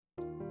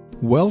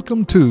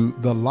Welcome to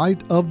The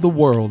Light of the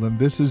World, and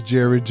this is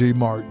Jerry G.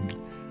 Martin.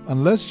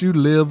 Unless you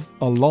live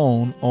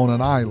alone on an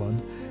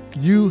island,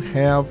 you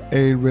have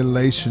a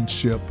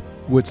relationship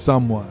with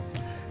someone.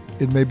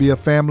 It may be a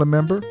family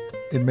member,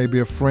 it may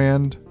be a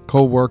friend,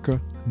 co-worker,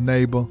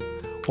 neighbor,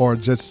 or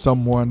just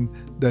someone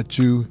that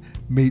you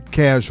meet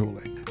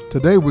casually.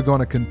 Today we're going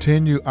to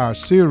continue our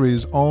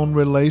series on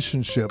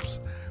relationships.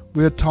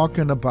 We're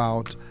talking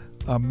about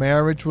a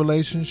marriage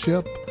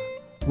relationship.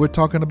 We're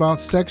talking about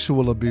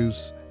sexual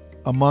abuse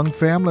among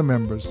family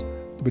members,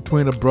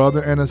 between a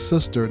brother and a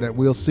sister that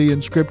we'll see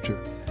in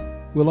Scripture.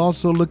 We'll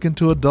also look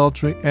into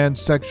adultery and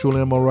sexual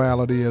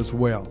immorality as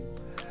well.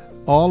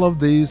 All of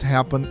these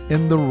happen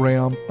in the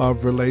realm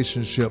of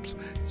relationships.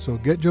 So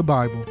get your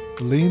Bible,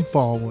 lean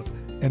forward,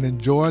 and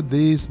enjoy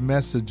these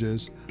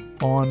messages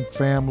on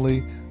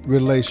family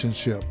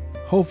relationship.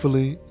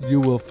 Hopefully,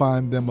 you will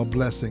find them a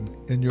blessing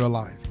in your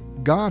life.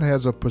 God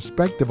has a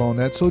perspective on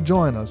that, so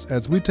join us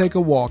as we take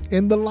a walk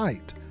in the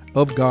light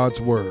of God's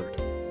Word.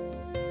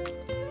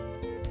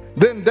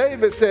 Then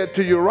David said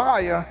to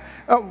Uriah,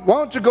 why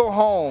don't you go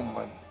home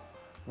and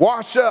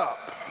wash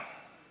up,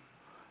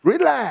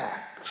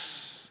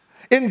 relax,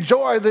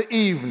 enjoy the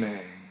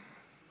evening.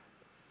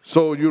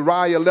 So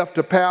Uriah left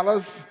the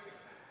palace,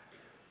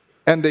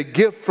 and a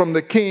gift from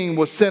the king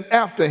was sent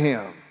after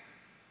him.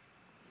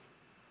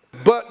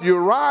 But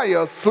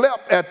Uriah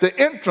slept at the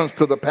entrance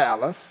to the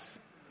palace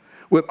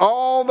with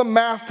all the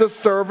master's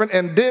servants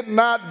and did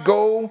not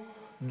go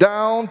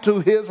down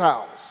to his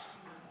house.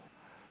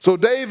 So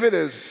David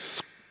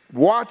is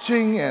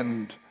watching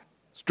and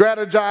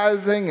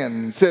strategizing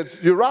and says,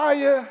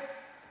 Uriah,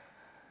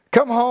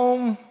 come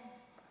home,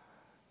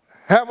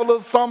 have a little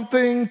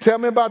something, tell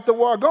me about the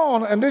war, go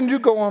on, and then you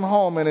go on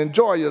home and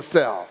enjoy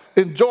yourself.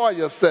 Enjoy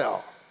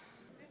yourself.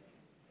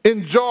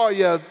 Enjoy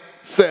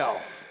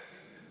yourself.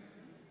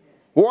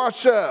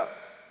 Wash up.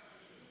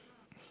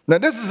 Now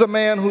this is a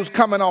man who's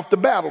coming off the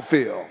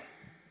battlefield.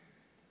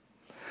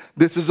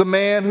 This is a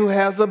man who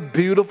has a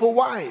beautiful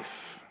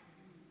wife.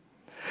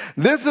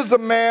 This is a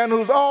man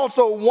who's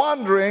also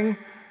wondering,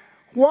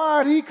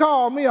 why'd he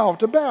call me off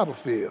the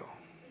battlefield?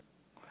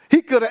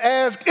 He could have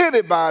asked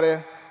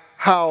anybody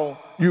how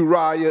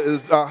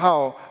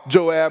how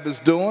Joab is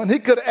doing. He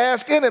could have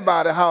asked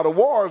anybody how the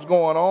war is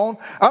going on.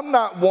 I'm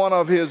not one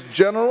of his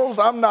generals.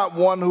 I'm not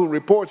one who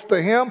reports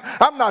to him.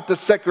 I'm not the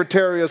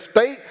Secretary of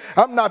State.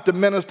 I'm not the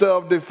Minister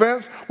of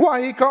Defense.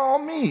 Why he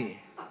called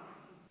me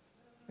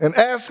and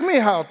asked me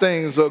how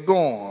things are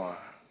going?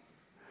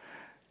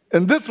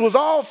 And this was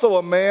also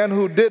a man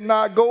who did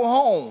not go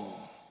home.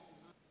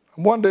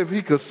 I wonder if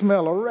he could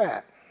smell a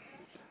rat.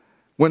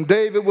 When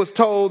David was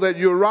told that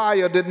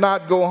Uriah did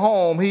not go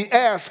home, he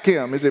asked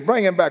him, he said,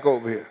 bring him back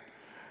over here.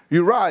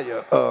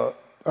 Uriah,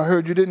 I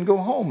heard you didn't go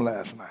home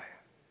last night.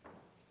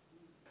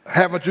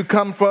 Haven't you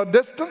come from a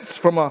distance,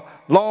 from a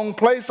long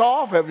place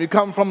off? Haven't you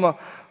come from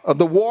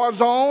the war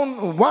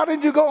zone? Why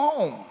didn't you go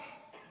home?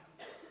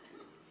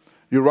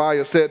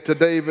 Uriah said to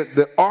David,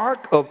 the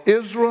ark of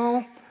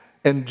Israel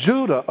and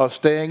Judah are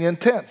staying in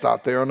tents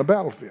out there on the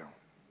battlefield.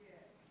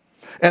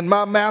 And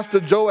my master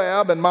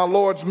Joab and my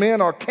Lord's men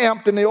are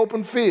camped in the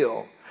open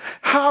field.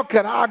 How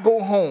could I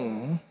go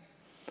home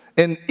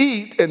and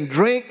eat and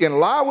drink and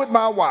lie with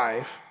my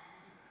wife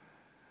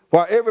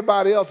while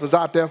everybody else is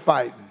out there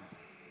fighting?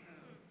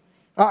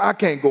 I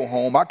can't go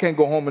home. I can't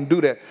go home and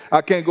do that.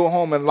 I can't go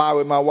home and lie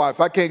with my wife.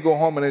 I can't go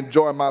home and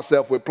enjoy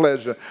myself with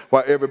pleasure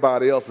while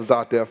everybody else is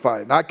out there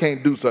fighting. I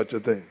can't do such a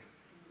thing.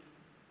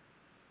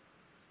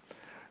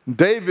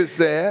 David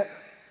said,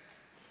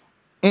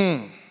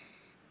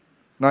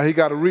 now he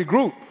got to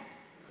regroup.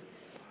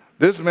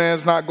 This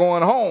man's not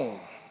going home.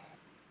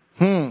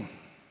 Then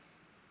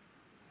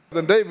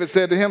David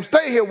said to him,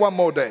 stay here one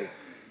more day.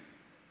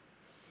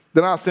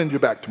 Then I'll send you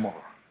back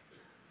tomorrow.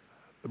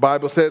 The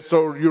Bible said,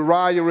 so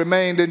Uriah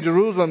remained in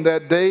Jerusalem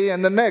that day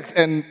and the next.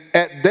 And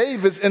at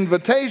David's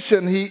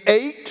invitation, he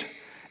ate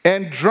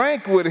and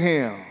drank with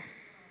him.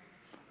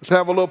 Let's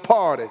have a little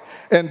party.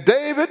 And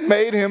David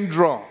made him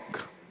drunk.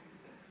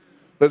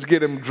 Let's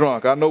get him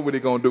drunk. I know what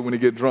he's going to do when he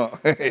get drunk.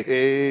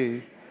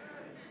 He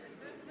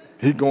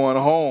going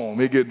home.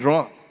 He get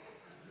drunk.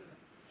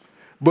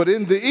 But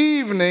in the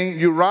evening,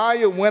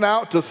 Uriah went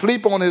out to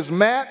sleep on his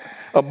mat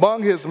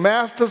among his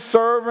master's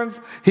servants.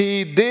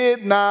 He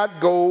did not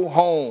go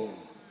home.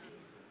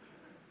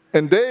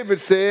 And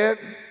David said,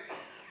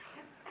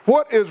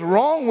 what is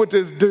wrong with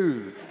this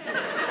dude?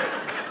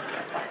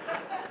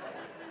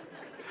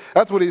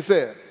 That's what he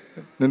said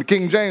in the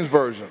King James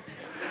Version.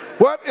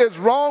 What is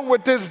wrong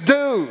with this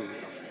dude?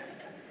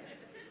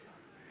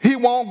 He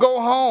won't go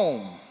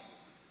home.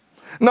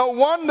 No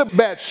wonder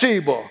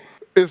Bathsheba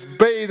is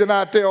bathing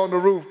out there on the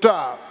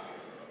rooftop.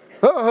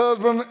 Her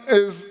husband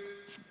is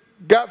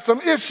got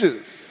some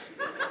issues.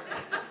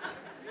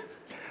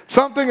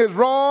 Something is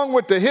wrong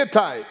with the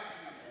Hittite.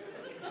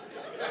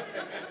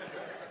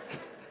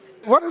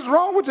 What is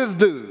wrong with this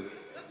dude?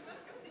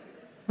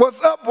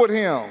 What's up with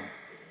him?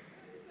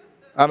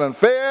 I done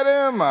fed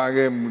him,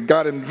 I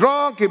got him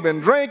drunk, he been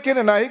drinking,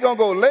 and now he going to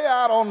go lay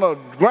out on the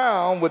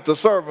ground with the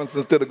servants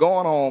instead of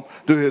going home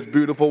to his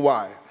beautiful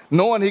wife,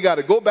 knowing he got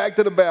to go back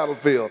to the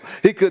battlefield.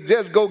 He could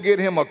just go get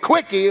him a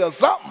quickie or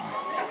something.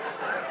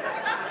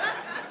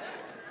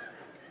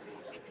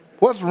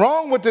 What's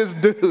wrong with this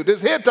dude,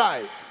 this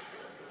Hittite?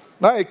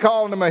 Now he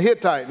calling him a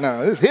Hittite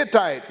now. This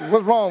Hittite,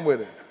 what's wrong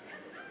with it?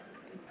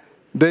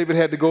 David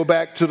had to go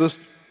back to the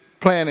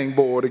planning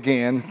board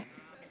again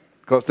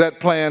because that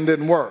plan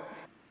didn't work.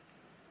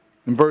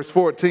 In verse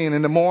 14,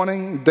 in the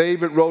morning,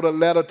 David wrote a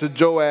letter to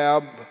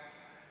Joab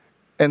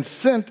and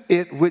sent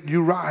it with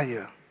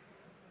Uriah.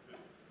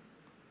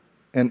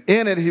 And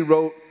in it he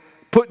wrote,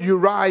 put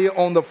Uriah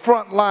on the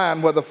front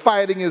line where the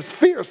fighting is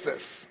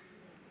fiercest,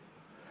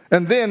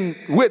 and then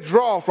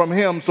withdraw from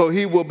him so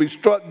he will be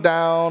struck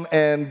down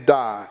and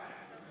die.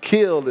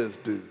 Kill this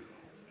dude.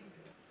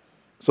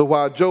 So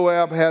while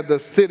Joab had the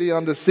city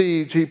under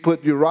siege, he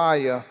put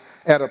Uriah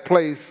at a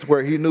place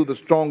where he knew the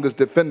strongest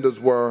defenders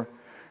were.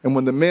 And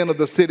when the men of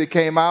the city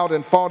came out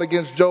and fought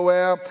against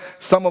Joab,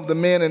 some of the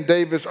men in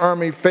David's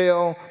army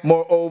fell.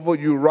 Moreover,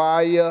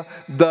 Uriah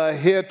the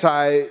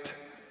Hittite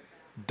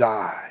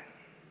died.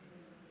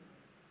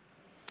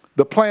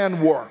 The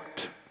plan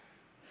worked.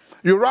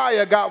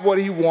 Uriah got what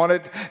he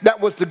wanted. That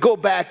was to go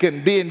back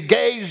and be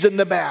engaged in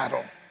the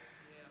battle.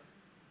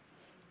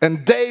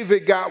 And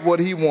David got what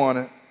he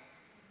wanted.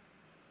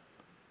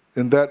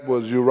 And that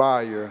was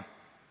Uriah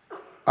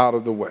out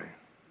of the way.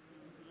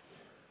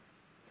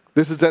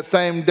 This is that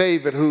same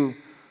David who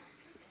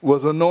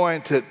was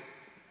anointed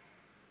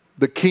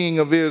the king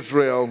of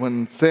Israel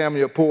when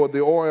Samuel poured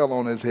the oil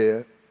on his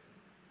head.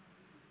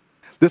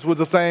 This was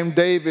the same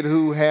David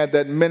who had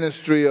that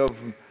ministry of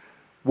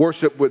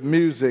worship with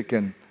music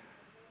and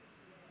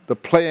the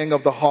playing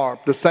of the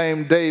harp. The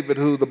same David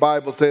who the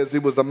Bible says he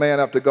was a man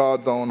after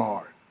God's own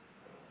heart.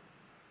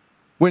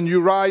 When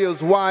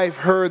Uriah's wife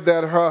heard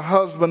that her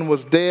husband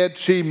was dead,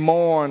 she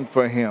mourned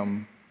for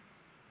him.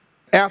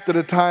 After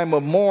the time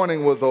of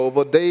mourning was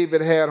over,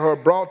 David had her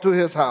brought to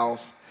his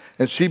house,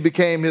 and she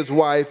became his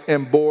wife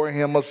and bore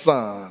him a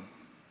son.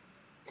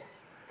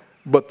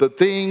 But the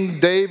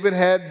thing David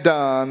had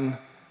done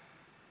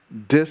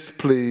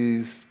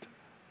displeased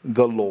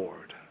the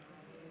Lord.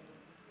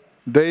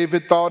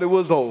 David thought it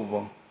was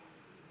over,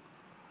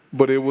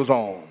 but it was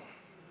on.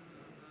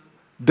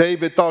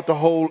 David thought the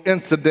whole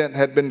incident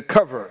had been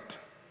covered.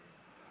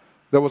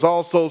 There was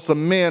also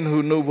some men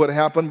who knew what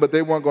happened, but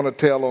they weren't going to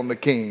tell on the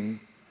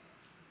king.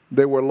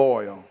 They were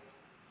loyal.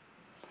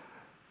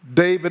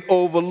 David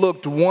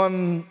overlooked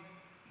one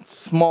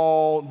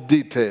small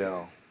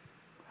detail.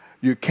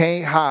 You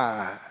can't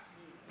hide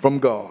from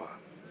God.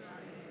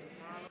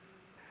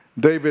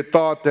 David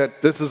thought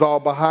that this is all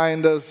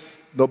behind us.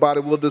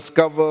 Nobody will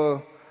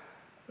discover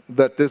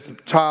that this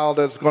child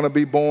that's going to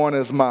be born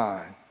is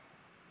mine.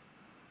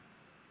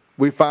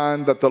 We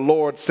find that the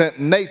Lord sent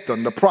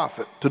Nathan, the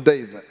prophet, to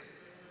David.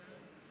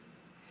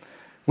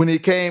 When he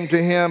came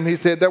to him, he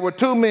said, there were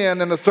two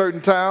men in a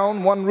certain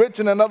town, one rich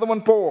and another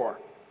one poor.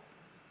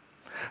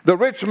 The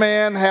rich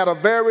man had a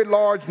very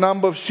large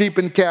number of sheep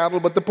and cattle,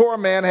 but the poor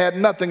man had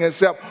nothing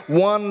except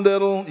one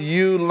little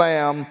ewe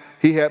lamb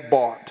he had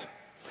bought.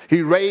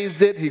 He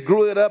raised it, he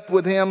grew it up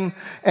with him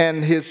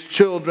and his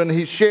children.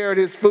 He shared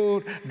his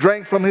food,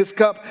 drank from his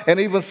cup, and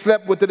even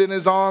slept with it in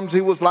his arms.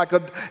 It was like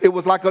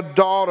a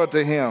daughter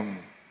to him.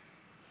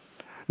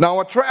 Now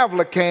a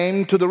traveler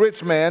came to the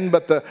rich man,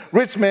 but the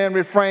rich man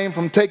refrained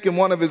from taking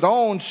one of his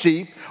own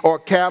sheep or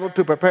cattle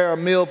to prepare a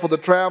meal for the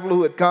traveler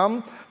who had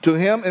come to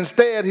him.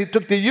 Instead, he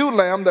took the ewe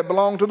lamb that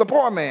belonged to the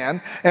poor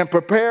man and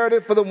prepared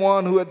it for the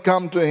one who had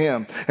come to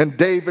him. And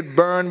David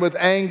burned with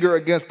anger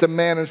against the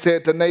man and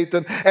said to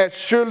Nathan, as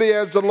surely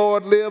as the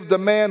Lord lives, the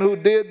man who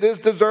did this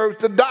deserves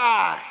to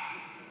die.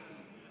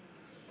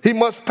 He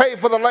must pay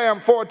for the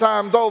lamb 4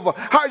 times over.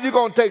 How are you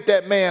going to take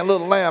that man,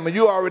 little lamb, and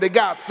you already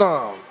got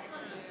some?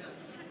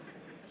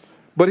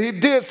 But he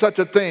did such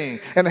a thing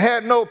and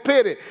had no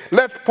pity.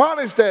 Let's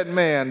punish that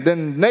man.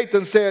 Then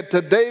Nathan said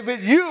to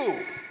David, you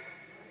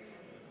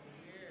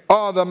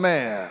are the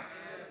man.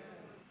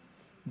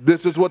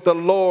 This is what the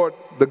Lord,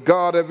 the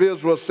God of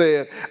Israel,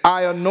 said.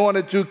 I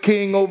anointed you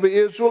king over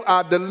Israel.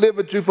 I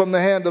delivered you from the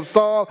hand of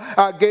Saul.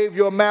 I gave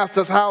your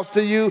master's house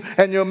to you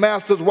and your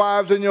master's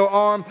wives in your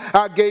arm.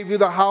 I gave you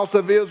the house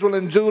of Israel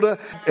and Judah.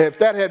 If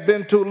that had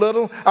been too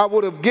little, I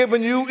would have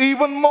given you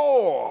even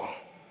more.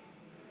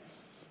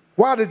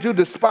 Why did you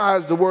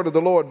despise the word of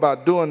the Lord by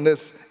doing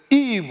this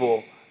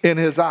evil in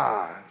his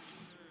eyes?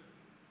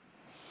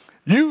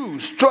 You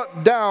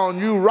struck down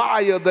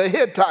Uriah the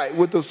Hittite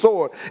with the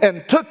sword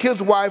and took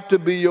his wife to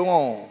be your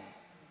own.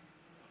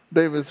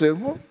 David said,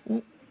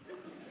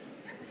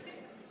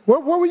 where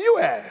were you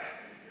at?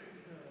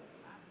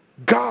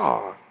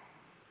 God's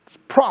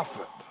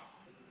prophet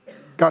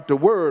got the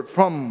word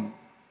from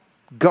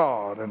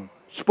God and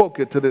spoke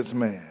it to this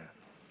man.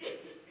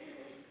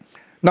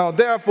 Now,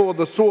 therefore,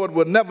 the sword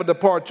will never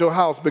depart your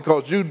house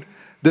because you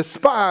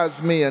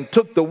despised me and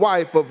took the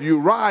wife of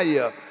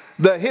Uriah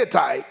the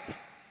Hittite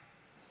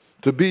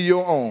to be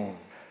your own.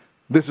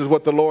 This is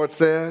what the Lord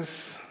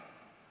says.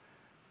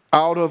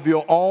 Out of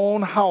your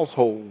own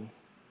household,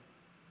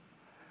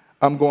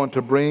 I'm going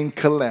to bring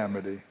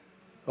calamity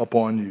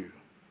upon you.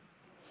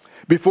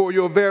 Before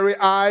your very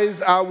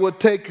eyes, I will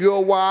take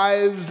your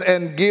wives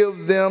and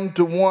give them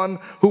to one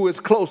who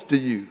is close to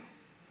you.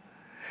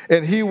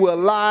 And he will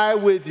lie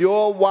with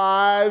your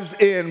wives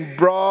in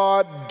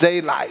broad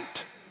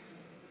daylight.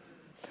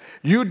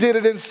 You did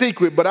it in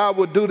secret, but I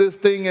will do this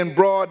thing in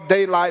broad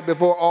daylight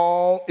before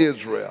all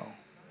Israel.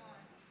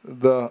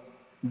 The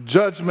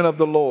judgment of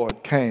the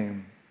Lord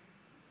came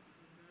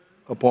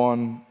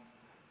upon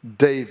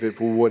David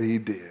for what he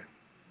did.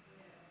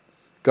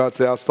 God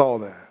said, I saw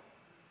that,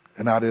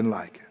 and I didn't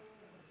like it.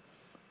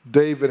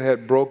 David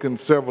had broken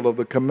several of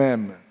the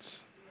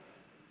commandments.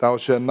 Thou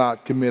shalt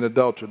not commit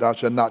adultery. Thou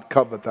shalt not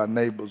covet thy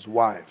neighbor's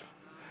wife.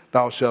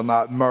 Thou shalt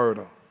not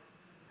murder.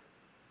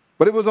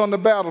 But it was on the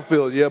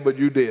battlefield, yeah, but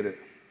you did it.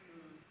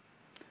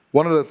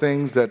 One of the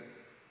things that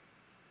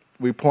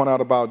we point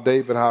out about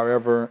David,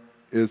 however,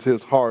 is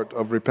his heart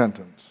of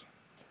repentance.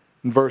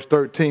 In verse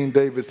 13,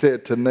 David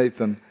said to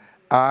Nathan,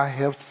 I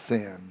have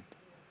sinned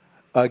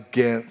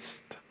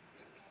against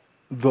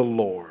the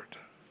Lord.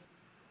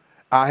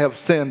 I have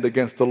sinned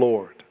against the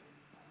Lord.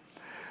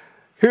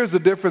 Here's the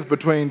difference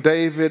between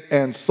David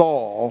and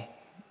Saul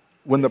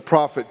when the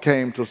prophet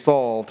came to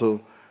Saul to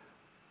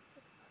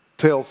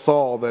tell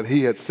Saul that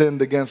he had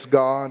sinned against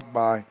God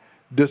by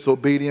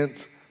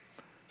disobedience.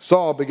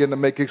 Saul began to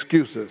make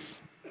excuses.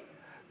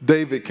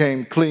 David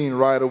came clean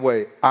right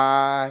away.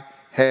 I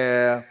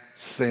have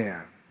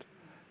sinned.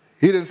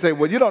 He didn't say,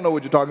 well, you don't know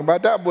what you're talking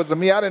about. That wasn't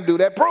me. I didn't do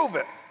that. Prove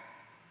it.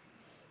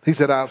 He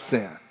said, I've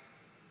sinned.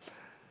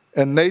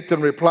 And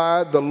Nathan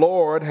replied, the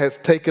Lord has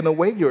taken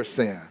away your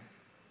sin.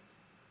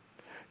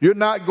 You're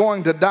not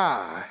going to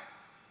die.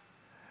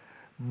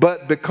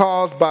 But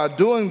because by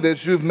doing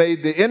this you've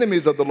made the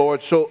enemies of the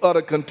Lord show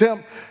utter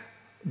contempt,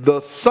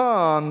 the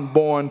son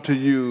born to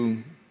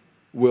you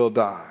will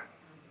die.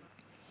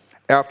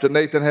 After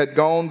Nathan had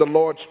gone, the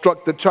Lord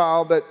struck the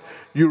child that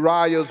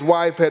Uriah's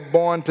wife had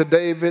borne to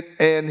David,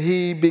 and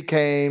he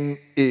became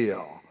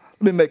ill.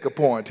 Let me make a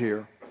point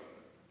here.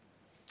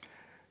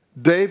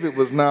 David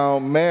was now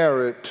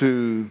married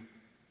to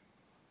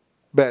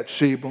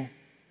Bathsheba,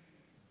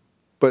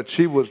 but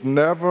she was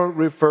never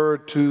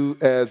referred to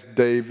as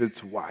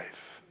David's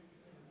wife.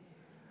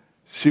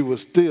 She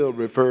was still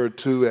referred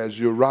to as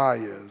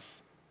Uriah's,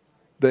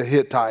 the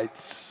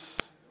Hittite's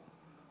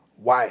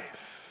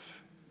wife.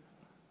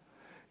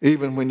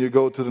 Even when you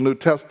go to the New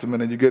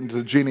Testament and you get into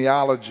the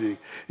genealogy,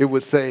 it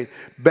would say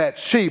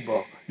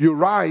Bathsheba,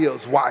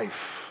 Uriah's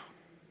wife.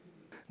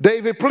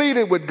 David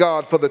pleaded with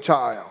God for the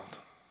child.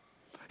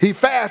 He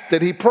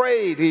fasted, he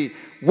prayed, he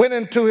went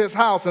into his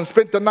house and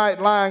spent the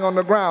night lying on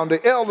the ground.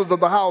 The elders of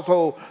the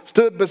household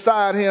stood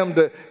beside him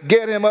to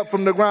get him up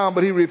from the ground,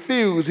 but he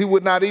refused. He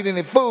would not eat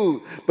any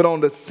food. But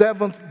on the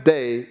seventh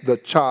day, the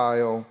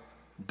child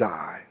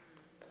died.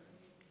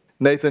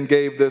 Nathan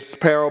gave this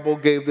parable,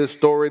 gave this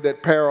story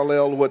that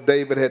paralleled what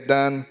David had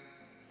done,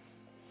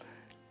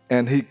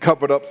 and he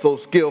covered up so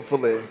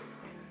skillfully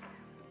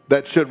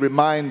that should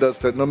remind us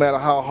that no matter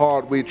how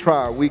hard we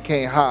try, we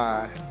can't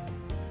hide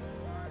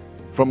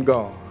from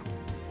God.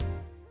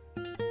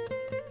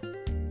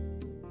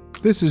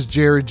 This is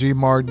Jerry G.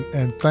 Martin,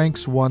 and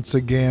thanks once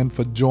again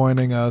for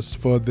joining us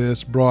for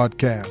this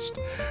broadcast.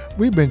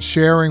 We've been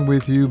sharing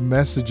with you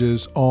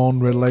messages on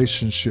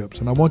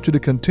relationships, and I want you to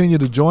continue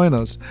to join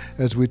us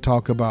as we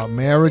talk about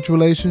marriage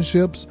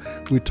relationships,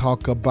 we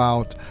talk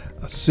about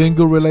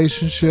single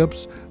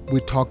relationships,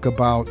 we're talking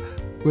about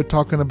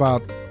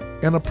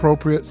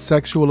inappropriate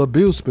sexual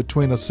abuse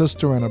between a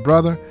sister and a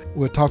brother,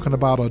 we're talking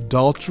about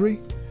adultery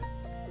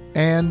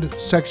and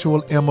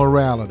sexual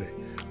immorality.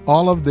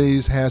 All of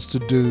these has to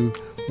do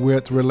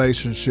with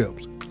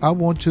relationships. I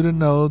want you to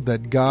know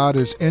that God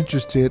is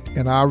interested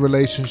in our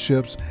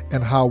relationships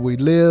and how we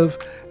live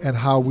and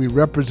how we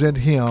represent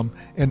Him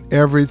in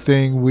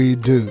everything we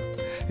do.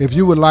 If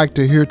you would like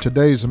to hear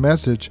today's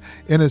message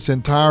in its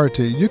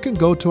entirety, you can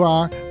go to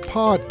our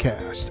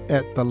podcast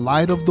at The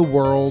Light of the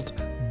World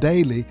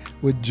Daily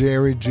with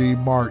Jerry G.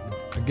 Martin.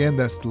 Again,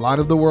 that's The Light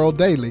of the World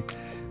Daily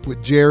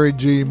with Jerry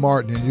G.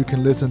 Martin, and you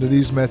can listen to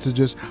these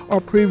messages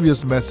or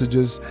previous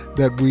messages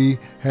that we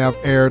have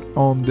aired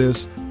on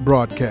this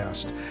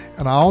broadcast.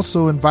 And I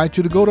also invite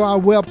you to go to our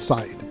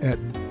website at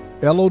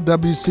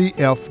lowcf.org.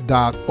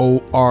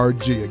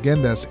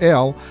 Again, that's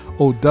lowcf.org.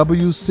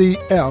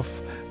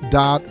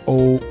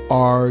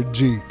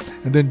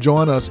 And then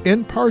join us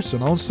in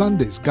person on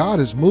Sundays. God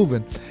is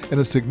moving in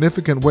a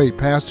significant way.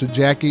 Pastor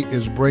Jackie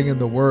is bringing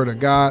the Word of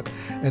God.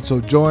 And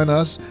so join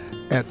us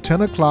at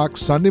 10 o'clock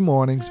Sunday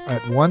mornings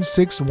at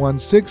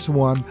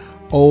 16161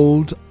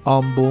 Old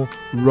Humble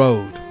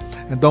Road.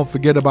 And don't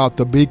forget about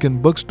the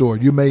Beacon Bookstore.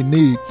 You may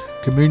need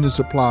communion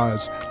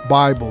supplies,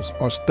 Bibles,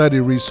 or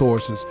study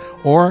resources,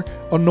 or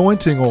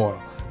anointing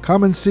oil.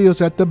 Come and see us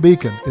at the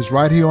Beacon. It's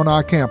right here on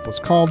our campus.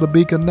 Call the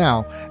Beacon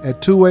now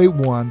at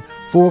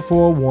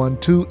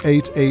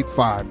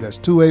 281-441-2885. That's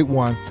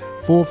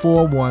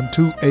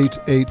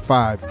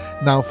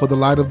 441-2885. Now for the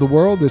Light of the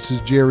World, this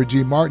is Jerry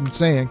G. Martin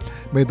saying,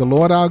 may the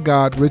Lord our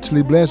God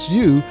richly bless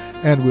you,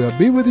 and we'll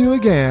be with you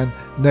again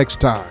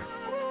next time.